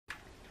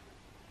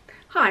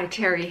Hi,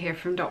 Terry here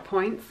from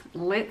DotPointz.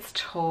 Let's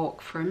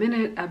talk for a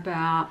minute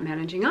about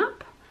managing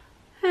up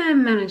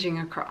and managing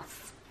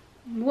across.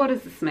 What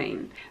does this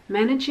mean?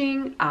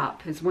 Managing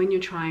up is when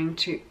you're trying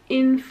to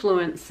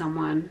influence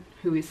someone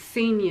who is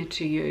senior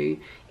to you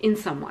in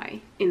some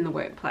way in the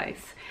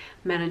workplace.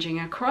 Managing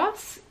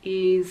across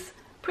is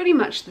pretty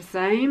much the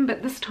same,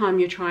 but this time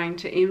you're trying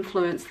to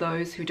influence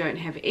those who don't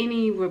have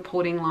any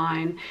reporting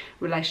line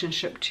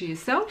relationship to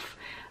yourself,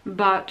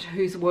 but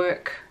whose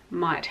work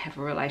might have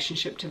a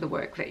relationship to the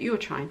work that you're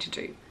trying to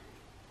do.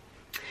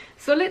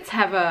 So let's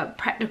have a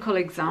practical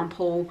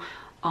example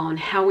on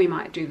how we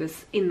might do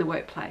this in the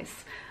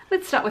workplace.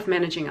 Let's start with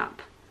managing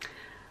up.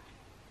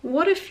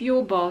 What if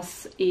your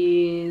boss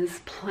is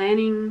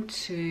planning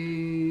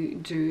to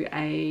do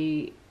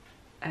a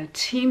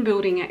team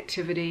building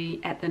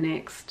activity at the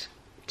next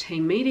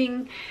team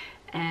meeting,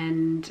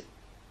 and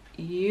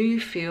you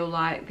feel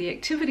like the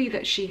activity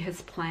that she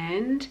has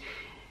planned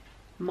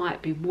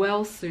might be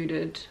well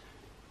suited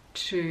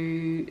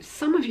to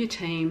some of your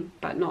team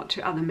but not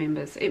to other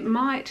members? It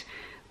might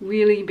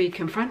really be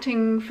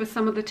confronting for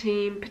some of the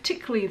team,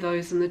 particularly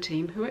those in the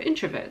team who are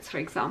introverts, for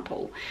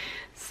example.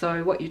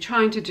 So what you're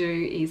trying to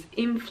do is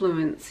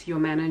influence your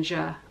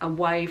manager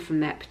away from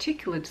that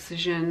particular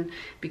decision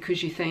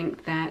because you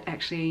think that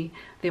actually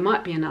there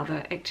might be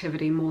another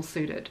activity more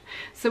suited.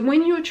 So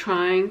when you're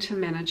trying to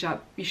manage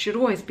up, you should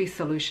always be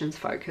solutions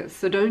focused.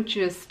 So don't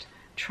just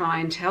try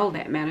and tell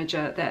that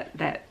manager that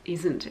that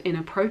isn't an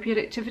appropriate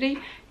activity.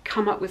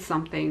 Come up with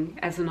something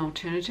as an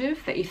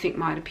alternative that you think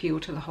might appeal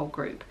to the whole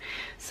group.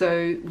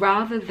 So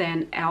rather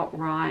than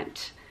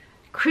outright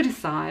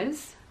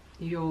criticize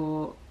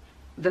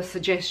the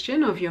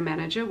suggestion of your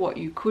manager, what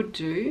you could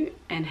do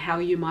and how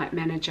you might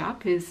manage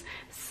up is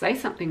say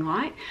something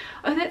like,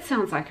 "Oh, that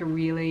sounds like a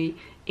really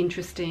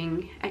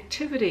interesting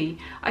activity.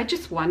 I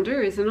just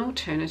wonder, as an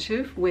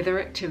alternative, whether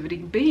activity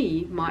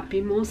B might be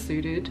more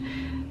suited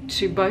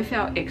to both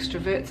our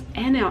extroverts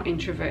and our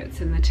introverts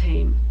in the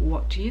team.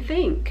 What do you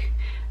think?"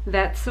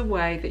 That's a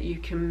way that you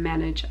can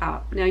manage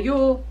up. Now,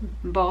 your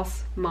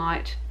boss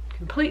might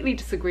completely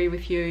disagree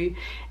with you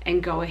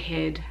and go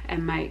ahead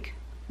and make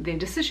their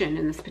decision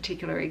in this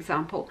particular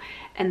example,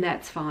 and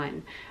that's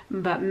fine.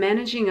 But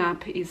managing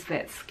up is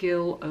that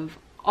skill of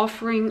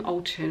offering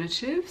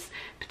alternatives,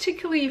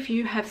 particularly if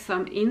you have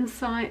some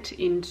insight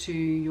into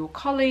your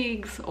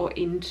colleagues or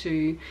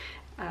into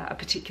a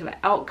particular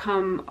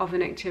outcome of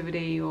an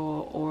activity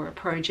or a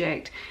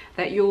project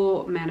that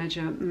your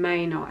manager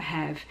may not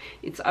have.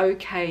 It's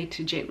okay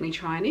to gently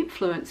try and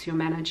influence your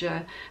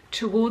manager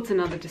towards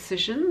another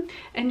decision,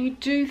 and you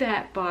do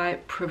that by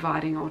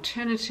providing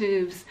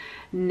alternatives,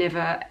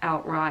 never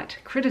outright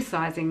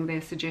criticizing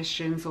their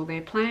suggestions or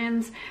their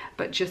plans,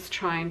 but just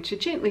trying to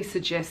gently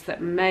suggest that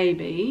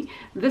maybe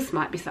this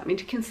might be something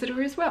to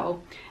consider as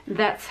well.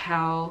 That's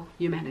how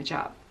you manage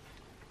up.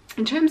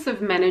 In terms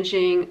of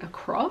managing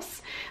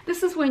across,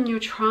 this is when you're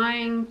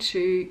trying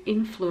to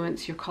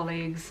influence your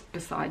colleagues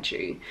beside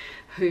you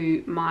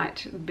who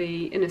might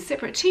be in a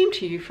separate team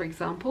to you, for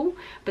example,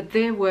 but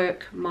their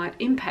work might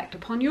impact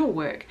upon your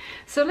work.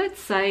 So let's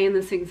say in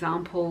this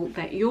example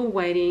that you're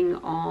waiting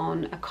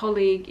on a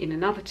colleague in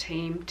another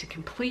team to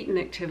complete an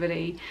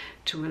activity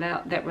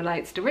that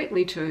relates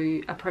directly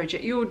to a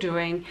project you're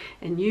doing,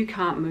 and you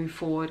can't move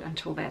forward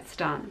until that's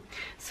done.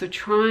 So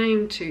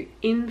trying to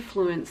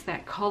influence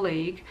that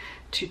colleague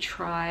to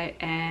try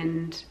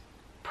and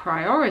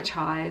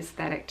prioritize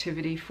that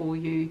activity for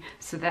you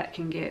so that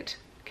can get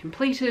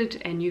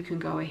completed and you can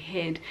go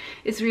ahead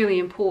is really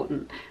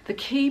important. The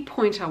key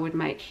point I would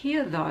make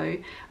here, though,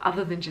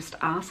 other than just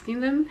asking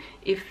them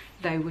if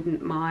they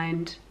wouldn't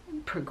mind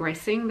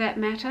progressing that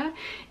matter,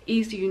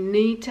 is you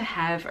need to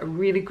have a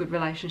really good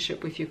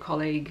relationship with your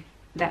colleague,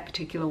 that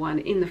particular one,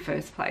 in the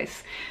first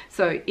place.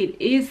 So it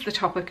is the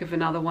topic of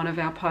another one of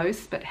our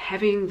posts, but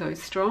having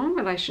those strong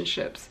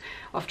relationships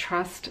of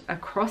trust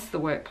across the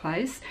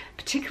workplace,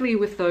 particularly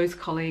with those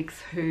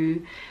colleagues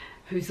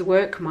whose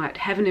work might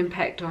have an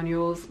impact on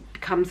yours,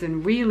 comes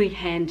in really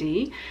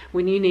handy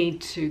when you need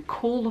to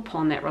call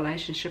upon that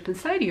relationship and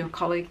say to your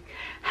colleague,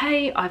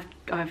 "Hey,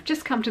 I've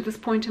just come to this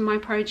point in my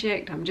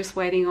project. I'm just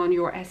waiting on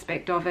your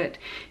aspect of it.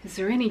 Is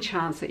there any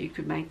chance that you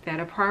could make that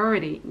a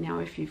priority?" Now,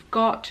 if you've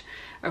got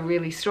a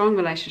really strong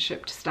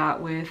relationship to start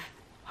with,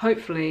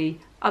 hopefully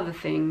other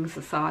things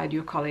aside,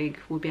 your colleague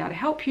will be able to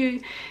help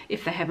you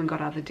if they haven't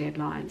got other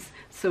deadlines.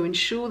 So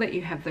ensure that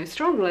you have those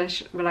strong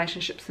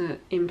relationships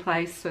in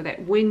place so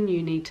that when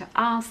you need to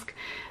ask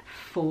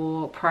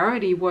for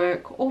priority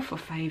work or for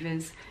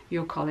favors,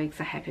 your colleagues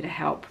are happy to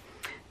help.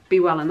 Be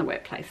well in the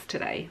workplace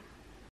today.